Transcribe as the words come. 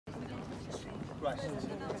Right.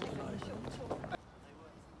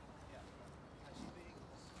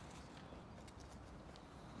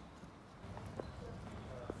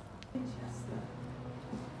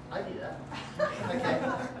 I do that. Okay.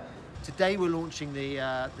 Today we're launching the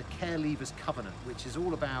Care Leavers Covenant, which is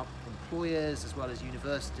all about employers as well as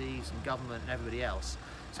universities and government and everybody else,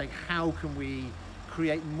 saying how can we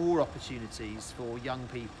create more opportunities for young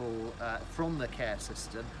people from the care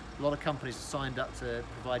system. A lot of companies have signed up to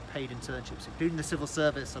provide paid internships, including the civil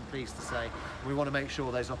service, I'm pleased to say. We want to make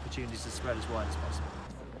sure those opportunities are spread as wide as possible.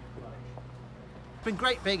 It's been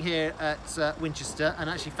great being here at Winchester and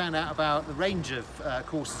actually found out about the range of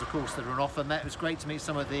courses, of course, that are on offer. It was great to meet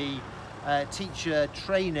some of the teacher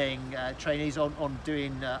trainees on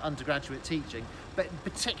doing undergraduate teaching. But in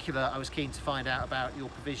particular, I was keen to find out about your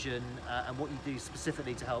provision and what you do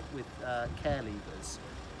specifically to help with care leavers.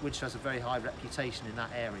 Winchester has a very high reputation in that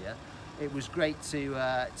area. It was great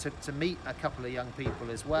to meet a couple of young people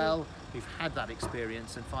as well who've had that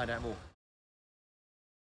experience and find out more.